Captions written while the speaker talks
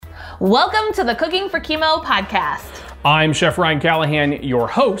Welcome to the Cooking for Chemo podcast. I'm Chef Ryan Callahan, your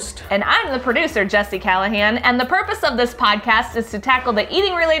host. And I'm the producer, Jessie Callahan. And the purpose of this podcast is to tackle the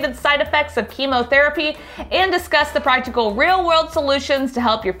eating-related side effects of chemotherapy and discuss the practical real-world solutions to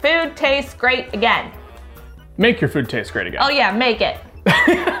help your food taste great again. Make your food taste great again. Oh yeah, make it.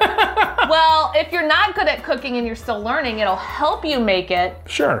 Well, if you're not good at cooking and you're still learning, it'll help you make it.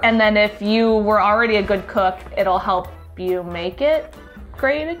 Sure. And then if you were already a good cook, it'll help you make it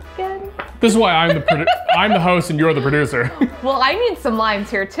great again. This is why I'm the host and you're the producer. Well, I need some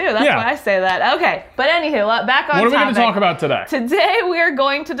lines here too. That's why I say that. Okay, but anywho, back on topic. What are we going to talk about today? Today we are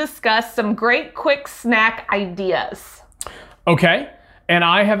going to discuss some great quick snack ideas. Okay, and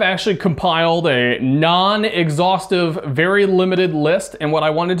I have actually compiled a non-exhaustive, very limited list, and what I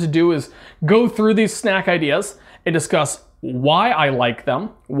wanted to do is go through these snack ideas and discuss why I like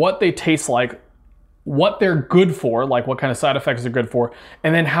them, what they taste like, what they're good for, like what kind of side effects they're good for,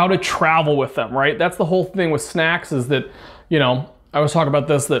 and then how to travel with them, right? That's the whole thing with snacks is that, you know, I was talking about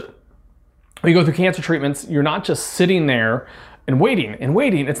this, that when you go through cancer treatments, you're not just sitting there and waiting.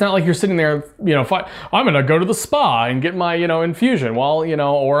 It's not like you're sitting there, you know, I'm gonna go to the spa and get my, infusion while,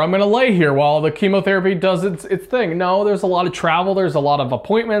 or I'm gonna lay here while the chemotherapy does its thing. No, there's a lot of travel, there's a lot of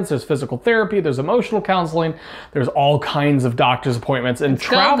appointments, there's physical therapy, there's emotional counseling, there's all kinds of doctor's appointments and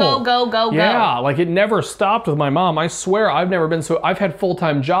travel. Go. Yeah, like it never stopped with my mom. I swear I've had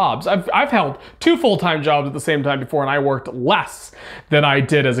full-time jobs. I've held 2 full-time jobs at the same time before, and I worked less than I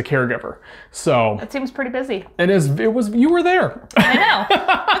did as a caregiver. So that seems pretty busy. You were there. I know.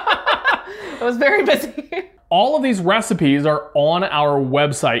 It was very busy. All of these recipes are on our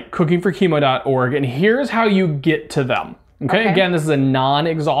website, cookingforchemo.org, and here's how you get to them. Okay, again, this is a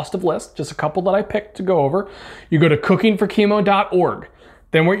non-exhaustive list, just a couple that I picked to go over. You go to cookingforchemo.org.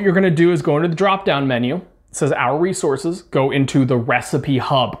 Then what you're gonna do is go into the drop-down menu. It says Our Resources, go into the Recipe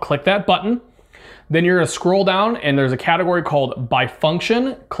Hub. Click that button. Then you're gonna scroll down and there's a category called By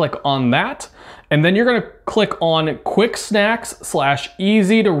Function. Click on that. And then you're gonna click on Quick Snacks /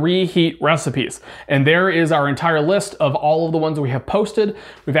 Easy to Reheat Recipes. And there is our entire list of all of the ones we have posted.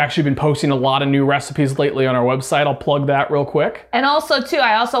 We've actually been posting a lot of new recipes lately on our website. I'll plug that real quick. And also too,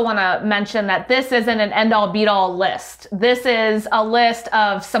 I also wanna mention that this isn't an end-all be-all list. This is a list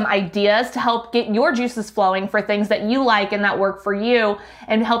of some ideas to help get your juices flowing for things that you like and that work for you,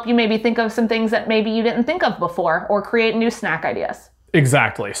 and help you maybe think of some things that maybe you didn't think of before, or create new snack ideas.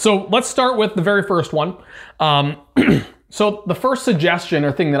 Exactly. So let's start with the very first one. So the first suggestion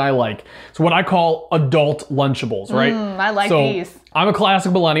or thing that I like is what I call adult Lunchables, right? I like these. I'm a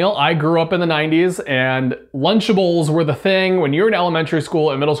classic millennial. I grew up in the 90s and Lunchables were the thing when you were in elementary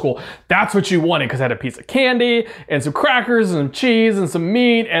school and middle school. That's what you wanted because it had a piece of candy and some crackers and some cheese and some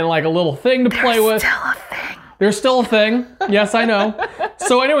meat and like a little thing to play with. Still a thing. There's still a thing. Yes, I know.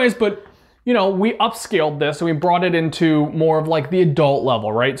 So anyways, but we upscaled this and we brought it into more of like the adult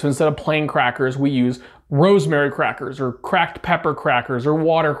level, right? So instead of plain crackers, we use rosemary crackers or cracked pepper crackers or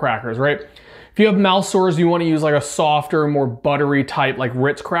water crackers, right? If you have mouth sores, you want to use like a softer, more buttery type like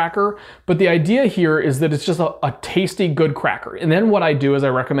Ritz cracker. But the idea here is that it's just a tasty, good cracker. And then what I do is I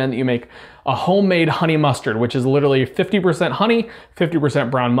recommend that you make a homemade honey mustard, which is literally 50% honey,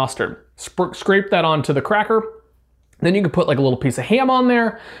 50% brown mustard. Scrape that onto the cracker. Then you can put like a little piece of ham on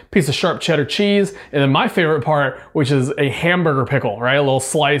there, piece of sharp cheddar cheese, and then my favorite part, which is a hamburger pickle, right? A little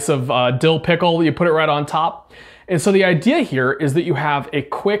slice of dill pickle, you put it right on top. And so the idea here is that you have a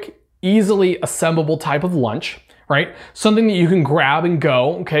quick, easily assemblable type of lunch, right? Something that you can grab and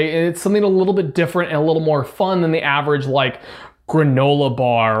go, okay? And it's something a little bit different and a little more fun than the average like granola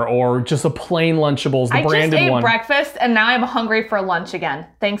bar or just a plain Lunchables, the branded one. I just ate breakfast and now I'm hungry for lunch again.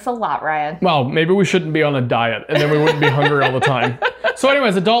 Thanks a lot, Ryan. Well, maybe we shouldn't be on a diet and then we wouldn't be hungry all the time. So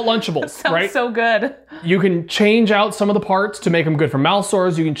anyways, adult Lunchables, sounds right? So good. You can change out some of the parts to make them good for mouth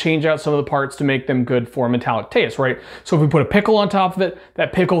sores. You can change out some of the parts to make them good for metallic taste, right? So if we put a pickle on top of it,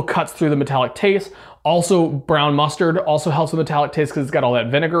 that pickle cuts through the metallic taste. Also, brown mustard also helps with metallic taste because it's got all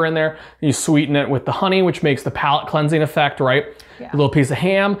that vinegar in there. You sweeten it with the honey, which makes the palate cleansing effect, right? Yeah. A little piece of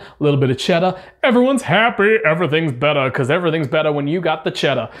ham, a little bit of cheddar. Everyone's happy, everything's better, because everything's better when you got the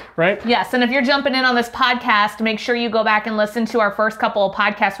cheddar, right? Yes, and if you're jumping in on this podcast, make sure you go back and listen to our first couple of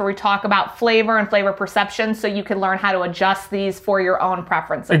podcasts where we talk about flavor and flavor perception so you can learn how to adjust these for your own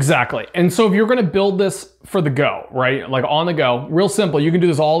preferences. Exactly. And so if you're gonna build this for the go, right? Like on the go, real simple. You can do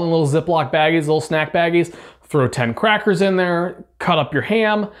this all in little Ziploc baggies, little snack baggies. Throw 10 crackers in there, cut up your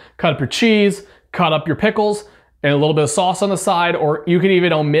ham, cut up your cheese, cut up your pickles, and a little bit of sauce on the side, or you could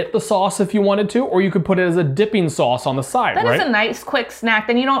even omit the sauce if you wanted to, or you could put it as a dipping sauce on the side, That right? is a nice quick snack.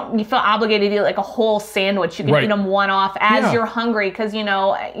 Then you feel obligated to eat like a whole sandwich. You can Right. eat them one off as Yeah. you're hungry, because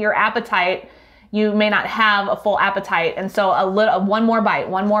your appetite, you may not have a full appetite, and so one more bite,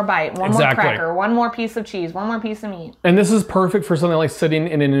 one more Exactly. cracker, one more piece of cheese, one more piece of meat. And this is perfect for something like sitting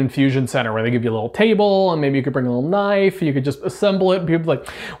in an infusion center where they give you a little table and maybe you could bring a little knife. You could just assemble it and people like,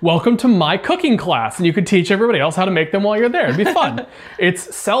 welcome to my cooking class. And you could teach everybody else how to make them while you're there. It'd be fun.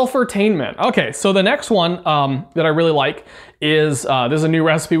 It's self-entertainment. Okay, so the next one that I really like is, this is a new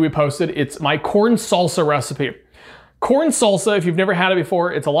recipe we posted. It's my corn salsa recipe. Corn salsa, if you've never had it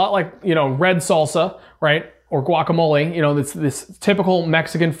before, it's a lot like, red salsa, right? Or guacamole, this typical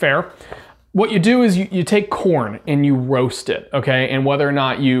Mexican fare. What you do is you take corn and you roast it, okay? And whether or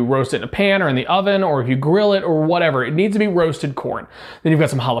not you roast it in a pan or in the oven, or if you grill it or whatever, it needs to be roasted corn. Then you've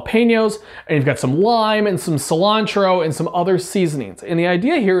got some jalapenos, and you've got some lime and some cilantro and some other seasonings. And the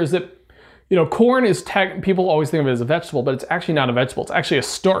idea here is that, corn is, people always think of it as a vegetable, but it's actually not a vegetable. It's actually a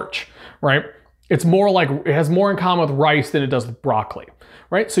starch, right? It's more like, it has more in common with rice than it does with broccoli,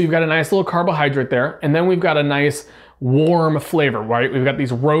 right? So you've got a nice little carbohydrate there, and then we've got a nice warm flavor, right? We've got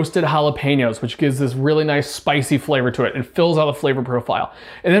these roasted jalapenos, which gives this really nice spicy flavor to it and fills out the flavor profile.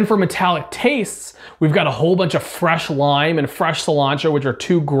 And then for metallic tastes, we've got a whole bunch of fresh lime and fresh cilantro, which are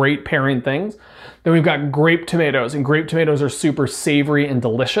two great pairing things. Then we've got grape tomatoes, and grape tomatoes are super savory and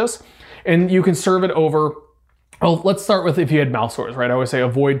delicious. And you can serve it over, let's start with if you had mouth sores, right? I always say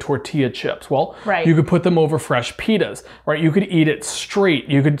avoid tortilla chips. Well, Right. you could put them over fresh pitas, right? You could eat it straight.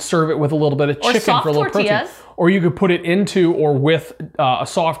 You could serve it with a little bit of chicken soft for a little protein. tortillas. Or you could put it into or with a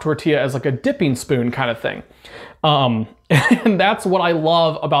soft tortilla as like a dipping spoon kind of thing. And that's what I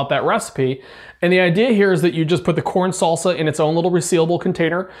love about that recipe. And the idea here is that you just put the corn salsa in its own little resealable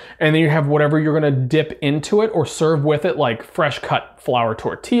container, and then you have whatever you're gonna dip into it or serve with it, like fresh cut flour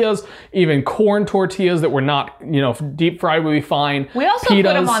tortillas, even corn tortillas that were not, deep fried would be fine. We also put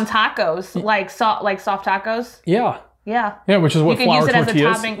them Pitas. on tacos, like soft tacos. Yeah. Yeah. Yeah, which is what You can flour use it as a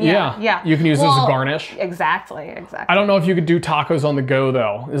tortillas. topping. Yeah. You can use it as a garnish. Exactly. I don't know if you could do tacos on the go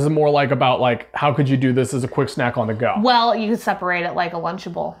though. This is more like about like, how could you do this as a quick snack on the go? Well, you could separate it like a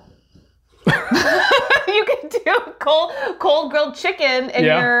Lunchable. You could do cold grilled chicken in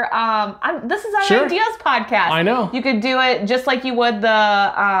Yeah. your this is our Sure. ideas podcast. I know. You could do it just like you would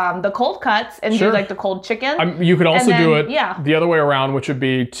the cold cuts and Sure. do like the cold chicken. You could also And then, do it yeah. the other way around, which would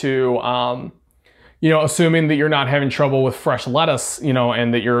be to, assuming that you're not having trouble with fresh lettuce,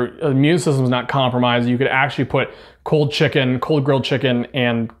 and that your immune system is not compromised, you could actually put cold grilled chicken,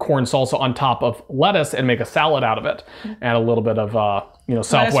 and corn salsa on top of lettuce and make a salad out of it. Add a little bit of,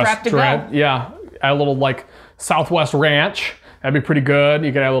 Southwest wrap to go. ranch. Yeah, add a little like Southwest ranch. That'd be pretty good.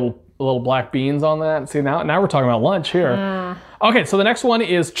 You could add a little black beans on that. See, now we're talking about lunch here. Okay, so the next one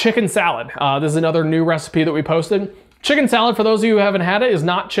is chicken salad. This is another new recipe that we posted. Chicken salad, for those of you who haven't had it, is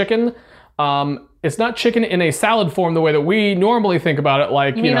not chicken. It's not chicken in a salad form the way that we normally think about it,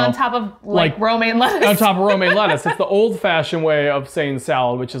 like, you mean on top of like romaine lettuce? on top of romaine lettuce. It's the old-fashioned way of saying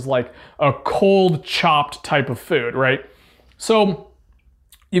salad, which is like a cold chopped type of food, right? So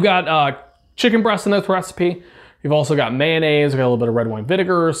you got chicken breast in this recipe. You've also got mayonnaise, you've got a little bit of red wine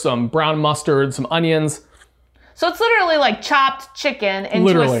vinegar, some brown mustard, some onions. So it's literally like chopped chicken into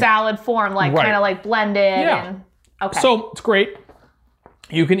Literally. a salad form, like Right. kind of like blended. Yeah. And, okay. So it's great.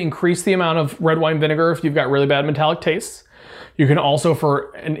 You can increase the amount of red wine vinegar if you've got really bad metallic tastes. You can also,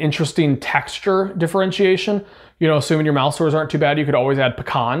 for an interesting texture differentiation, assuming your mouth sores aren't too bad, you could always add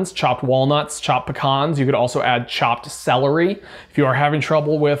pecans, chopped walnuts, chopped pecans. You could also add chopped celery if you are having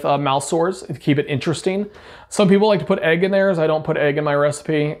trouble with mouth sores, to keep it interesting. Some people like to put egg in theirs. I don't put egg in my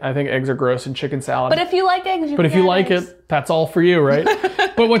recipe. I think eggs are gross in chicken salad. but if you like eggs, you But can if you add like eggs. it, that's all for you, right?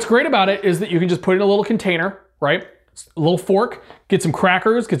 But what's great about it is that you can just put it in a little container, right? A little fork, get some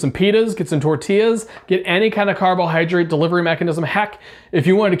crackers, get some pitas, get some tortillas, get any kind of carbohydrate delivery mechanism. Heck, if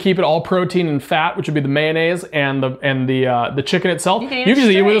you wanted to keep it all protein and fat, which would be the mayonnaise and the chicken itself, you can can eat it just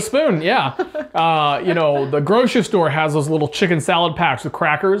eat it with a straight. spoon. Yeah. The grocery store has those little chicken salad packs with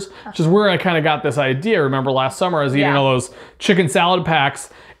crackers, which is where I kind of got this idea. Remember last summer I was eating Yeah. all those chicken salad packs,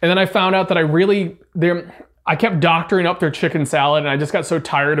 and then I found out that I kept doctoring up their chicken salad, and I just got so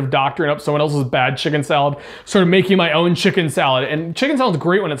tired of doctoring up someone else's bad chicken salad, started making my own chicken salad. And chicken salad's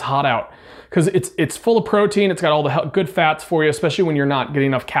great when it's hot out, because it's full of protein, it's got all the good fats for you, especially when you're not getting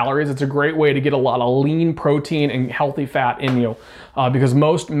enough calories. It's a great way to get a lot of lean protein and healthy fat in you, because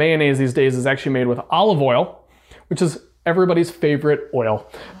most mayonnaise these days is actually made with olive oil, which is everybody's favorite oil.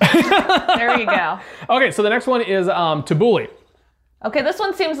 There you go. Okay, so the next one is tabbouleh. Okay, this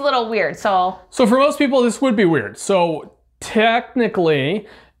one seems a little weird, so So for most people, this would be weird. So technically,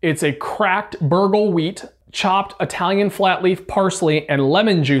 it's a cracked burgle wheat, chopped Italian flat leaf parsley, and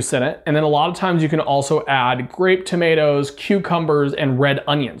lemon juice in it. And then a lot of times you can also add grape tomatoes, cucumbers, and red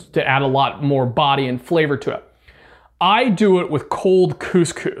onions to add a lot more body and flavor to it. I do it with cold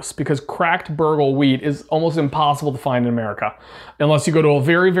couscous because cracked burgle wheat is almost impossible to find in America unless you go to a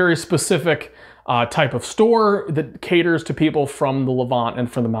very, very specific type of store that caters to people from the Levant and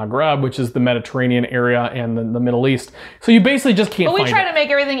from the Maghreb, which is the Mediterranean area and the Middle East. So you basically just can't find it. But we try to make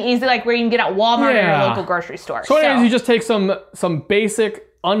everything easy, like where you can get at Walmart or your local grocery store. So anyways, you just take some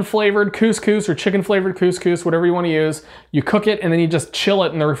basic unflavored couscous or chicken flavored couscous, whatever you want to use. You cook it and then you just chill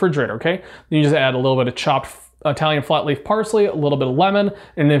it in the refrigerator, okay? Then you just add a little bit of chopped Italian flat leaf parsley, a little bit of lemon,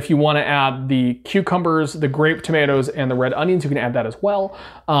 and if you want to add the cucumbers, the grape tomatoes, and the red onions, you can add that as well.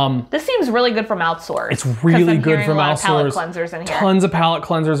 This seems really good for mouth sores. It's really good for mouth sores. Palate cleansers in here. Tons of palate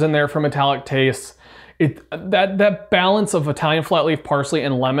cleansers in there for metallic tastes. That balance of Italian flat leaf parsley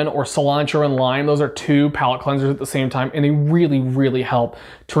and lemon, or cilantro and lime, those are two palate cleansers at the same time, and they really, really help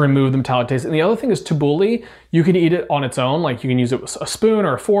to remove the metallic taste. And the other thing is tabbouleh. You can eat it on its own, like you can use it with a spoon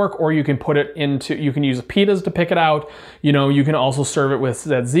or a fork, or you can put it into, you can use pitas to pick it out. You know, you can also serve it with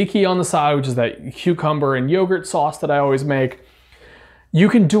that tzatziki on the side, which is that cucumber and yogurt sauce that I always make. You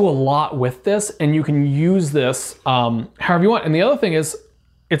can do a lot with this, and you can use this however you want. And the other thing is,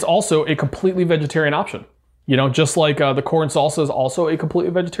 it's also a completely vegetarian option. You know, just like the corn salsa is also a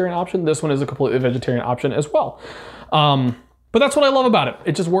completely vegetarian option, this one is a completely vegetarian option as well. But that's what I love about it.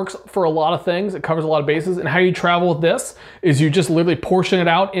 It just works for a lot of things. It covers a lot of bases. And how you travel with this is you just literally portion it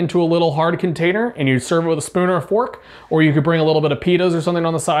out into a little hard container and you serve it with a spoon or a fork, or you could bring a little bit of pitas or something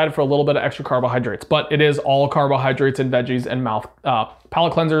on the side for a little bit of extra carbohydrates. But it is all carbohydrates and veggies and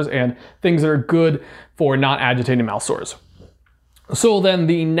palate cleansers and things that are good for not agitating mouth sores. So then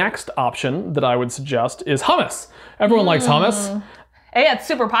the next option that I would suggest is hummus. Everyone likes hummus. Hey, it's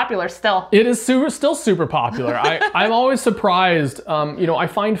super popular still. It is still super popular. I'm always surprised. You know, I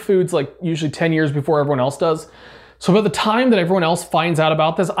find foods like usually 10 years before everyone else does. So by the time that everyone else finds out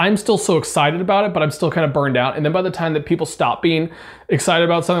about this, I'm still so excited about it, but I'm still kind of burned out. And then by the time that people stop being excited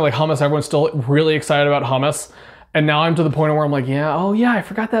about something like hummus, everyone's still really excited about hummus. And now I'm to the point where I'm like, oh yeah, I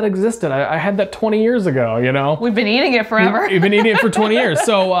forgot that existed. I had that 20 years ago, you know? We've been eating it forever. We've been eating it for 20 years.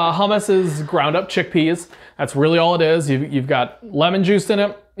 So hummus is ground up chickpeas. That's really all it is. You've got lemon juice in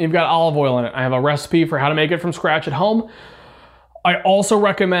it. You've got olive oil in it. I have a recipe for how to make it from scratch at home. I also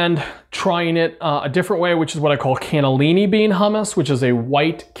recommend trying it a different way, which is what I call cannellini bean hummus, which is a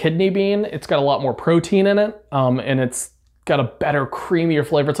white kidney bean. It's got a lot more protein in it, and it's got a better, creamier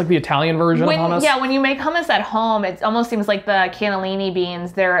flavor. It's like the Italian version of hummus. Yeah, when you make hummus at home, it almost seems like the cannellini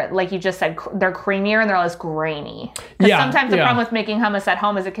beans, they're, like you just said, they're creamier and they're less grainy. Because sometimes the problem with making hummus at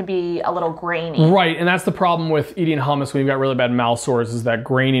home is it can be a little grainy. Right, and that's the problem with eating hummus when you've got really bad mouth sores, is that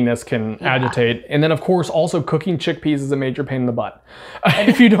graininess can agitate. And then, of course, also cooking chickpeas is a major pain in the butt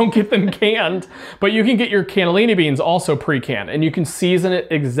if you don't get them canned. But you can get your cannellini beans also pre-canned, and you can season it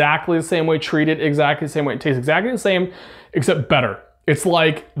exactly the same way, treat it exactly the same way. It tastes exactly the same, except better. It's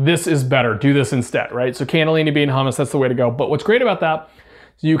like, this is better, do this instead, right? So cannellini bean hummus, that's the way to go. But what's great about that,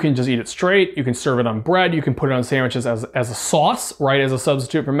 you can just eat it straight, you can serve it on bread, you can put it on sandwiches as a sauce, right, as a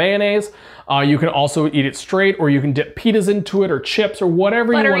substitute for mayonnaise. You can also eat it straight, or you can dip pitas into it, or chips, or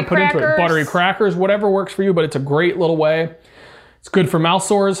whatever you want to put into it. Buttery crackers, whatever works for you, but it's a great little way. It's good for mouth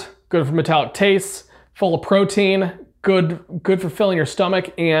sores, good for metallic tastes, full of protein, good for filling your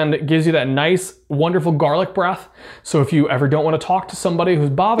stomach, and it gives you that nice, wonderful garlic breath. So if you ever don't want to talk to somebody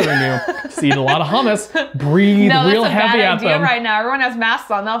who's bothering you, just eat a lot of hummus, breathe real heavy at them. No, that's a bad idea right now. Everyone has masks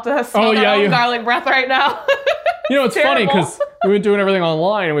on. They'll have to smell their own garlic breath right now. You know, it's funny because we've been doing everything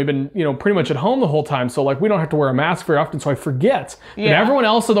online, and we've been, you know, pretty much at home the whole time. So like, we don't have to wear a mask very often. So I forget that everyone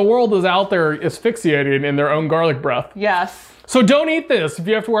else in the world is out there asphyxiating in their own garlic breath. Yes. So don't eat this if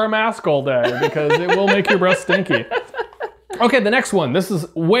you have to wear a mask all day, because it will make your breath stinky. Okay, the next one. This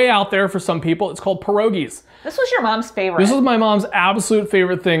is way out there for some people. It's called pierogies. This was your mom's favorite. This was my mom's absolute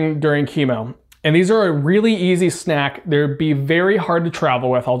favorite thing during chemo. And these are a really easy snack. They'd be very hard to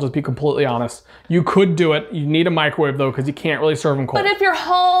travel with. I'll just be completely honest. You could do it. You need a microwave though, because you can't really serve them cold. But if you're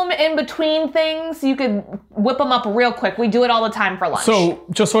home in between things, you could whip them up real quick. We do it all the time for lunch. So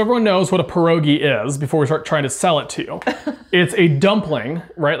just so everyone knows what a pierogi is before we start trying to sell it to you. It's a dumpling,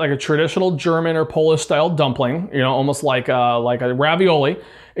 right? Like a traditional German or Polish style dumpling, you know, almost like a ravioli,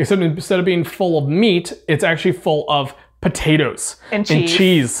 except instead of being full of meat, it's actually full of potatoes and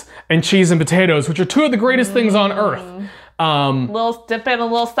cheese and potatoes, which are two of the greatest things on earth. Little dip in a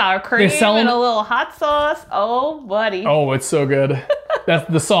little sour cream and a little hot sauce. Oh, buddy. Oh, it's so good. That's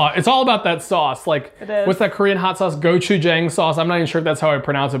the sauce. It's all about that sauce. Like, what's that Korean hot sauce? Gochujang sauce. I'm not even sure if that's how I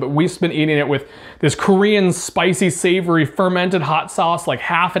pronounce it, but we've been eating it with this Korean spicy, savory, fermented hot sauce, like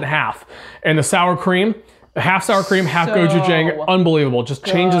half and half. And the sour cream, half sour cream, half gochujang. Unbelievable. Just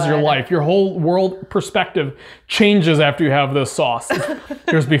changes your life. Your whole world perspective changes after you have this sauce.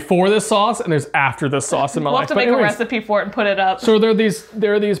 There's before this sauce and there's after this sauce in my life. We'll have to make a recipe for it and put it up. So there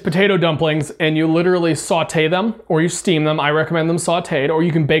are these potato dumplings, and you literally saute them or you steam them. I recommend them sauteed, or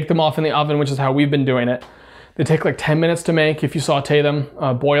you can bake them off in the oven, which is how we've been doing it. They take like 10 minutes to make if you saute them,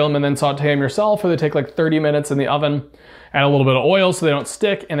 boil them and then saute them yourself, or they take like 30 minutes in the oven. Add a little bit of oil so they don't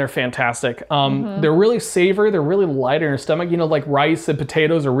stick, and they're fantastic. They're really savory, they're really light in your stomach. You know, like rice and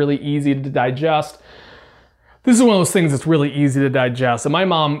potatoes are really easy to digest. This is one of those things that's really easy to digest. And my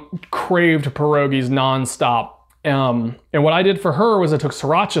mom craved pierogies nonstop. And what I did for her was I took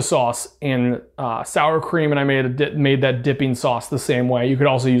sriracha sauce and sour cream, and I made that dipping sauce the same way. You could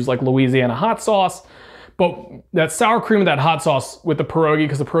also use like Louisiana hot sauce, but that sour cream and that hot sauce with the pierogi,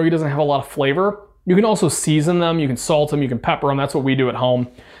 because the pierogi doesn't have a lot of flavor. You can also season them, you can salt them, you can pepper them. That's what we do at home.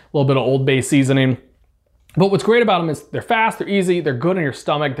 A little bit of Old Bay seasoning. But what's great about them is they're fast, they're easy, they're good on your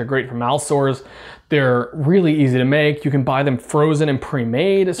stomach, they're great for mouth sores. They're really easy to make. You can buy them frozen and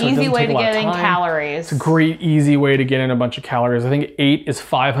pre-made. So easy way to get in calories. It's a great, easy way to get in a bunch of calories. I think 8 is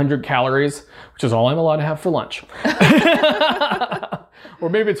 500 calories, which is all I'm allowed to have for lunch. Or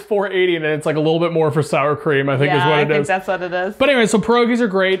maybe it's 480 and it's like a little bit more for sour cream, I think is what it is. I think that's what it is. But anyway, so pierogies are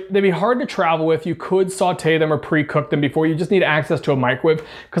great. They'd be hard to travel with. You could saute them or pre-cook them before. You just need access to a microwave,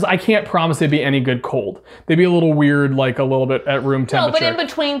 because I can't promise they'd be any good cold. They'd be a little weird, like a little bit at room temperature. No, but in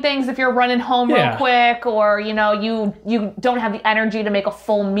between things, if you're running home real quick, or you know, you don't have the energy to make a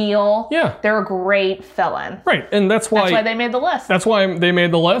full meal, they're a great fill-in. Right, and that's why they made the list. That's why they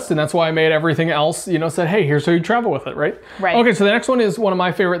made the list, and that's why I made everything else, you know, said, hey, here's how you travel with it, right? Right. Okay, so the next one is one of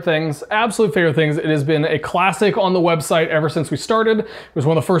my favorite things, absolute favorite things. It has been a classic on the website ever since we started. It was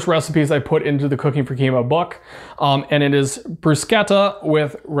one of the first recipes I put into the Cooking for Chemo book, and it is bruschetta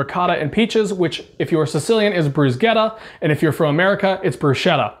with ricotta and peaches, which if you are Sicilian is bruschetta, and if you're from America, it's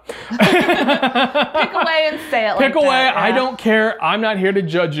bruschetta. Pick away and say it Pick like away, that, I don't care, I'm not here to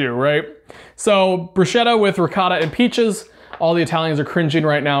judge you, right? So bruschetta with ricotta and peaches. All the Italians are cringing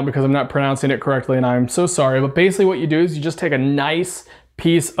right now because I'm not pronouncing it correctly, and I'm so sorry. But basically what you do is you just take a nice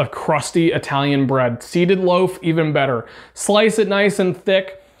piece of crusty Italian bread, seeded loaf, even better. Slice it nice and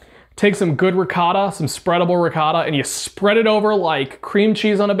thick. Take some good ricotta, some spreadable ricotta, and you spread it over like cream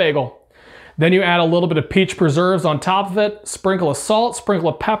cheese on a bagel. Then you add a little bit of peach preserves on top of it, sprinkle of salt, sprinkle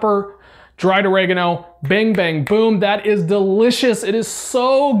of pepper, dried oregano, bang, bang, boom. That is delicious. It is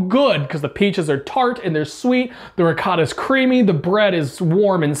so good because the peaches are tart and they're sweet. The ricotta is creamy. The bread is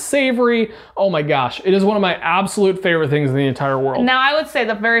warm and savory. Oh my gosh. It is one of my absolute favorite things in the entire world. Now, I would say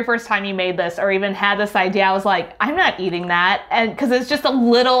the very first time you made this or even had this idea, I was like, I'm not eating that. And because it's just a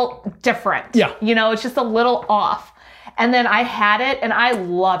little different. Yeah. You know, it's just a little off. And then I had it and I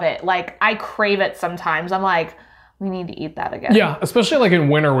love it. Like, I crave it sometimes. I'm like, we need to eat that again. Yeah, especially like in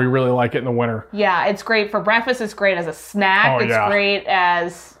winter, we really like it in the winter. Yeah, it's great for breakfast. It's great as a snack. It's great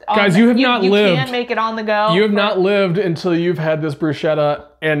as... Guys, you have not lived... You can't make it on the go. You have not lived until you've had this bruschetta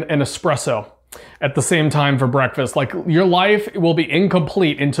and an espresso at the same time for breakfast. Like, your life will be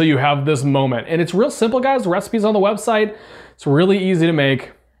incomplete until you have this moment. And it's real simple, guys. The recipe's on the website. It's really easy to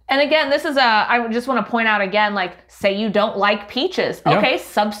make. And again, this is I just want to point out again, like, say you don't like peaches. Okay,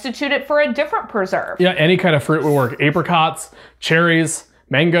 substitute it for a different preserve. Yeah, any kind of fruit would work. Apricots, cherries,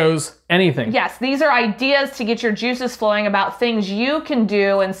 mangoes, anything. Yes, these are ideas to get your juices flowing about things you can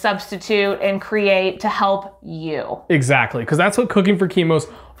do and substitute and create to help you. Exactly, because that's what Cooking for Chemo's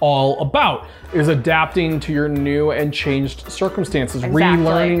all about, is adapting to your new and changed circumstances,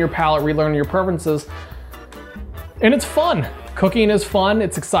 relearning your palate, relearning your preferences. And it's fun. Cooking is fun,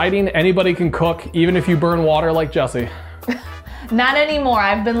 it's exciting, anybody can cook, even if you burn water like Jesse. Not anymore.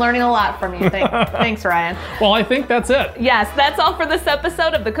 I've been learning a lot from you. Thanks, Ryan. Well, I think that's it. Yes, that's all for this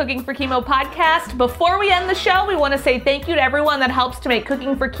episode of the Cooking for Chemo podcast. Before we end the show, we want to say thank you to everyone that helps to make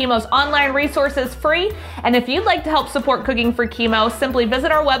Cooking for Chemo's online resources free. And if you'd like to help support Cooking for Chemo, simply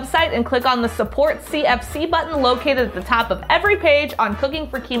visit our website and click on the Support CFC button located at the top of every page on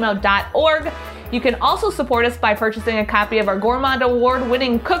cookingforchemo.org. You can also support us by purchasing a copy of our Gourmand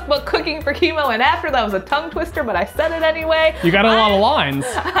Award-winning cookbook, Cooking for Chemo. And after that was a tongue twister, but I said it anyway. You got a lot of lines.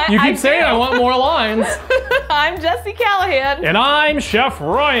 You keep saying I want more lines. I'm Jesse Callahan. And I'm Chef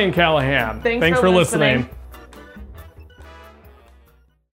Ryan Callahan. Thanks for listening.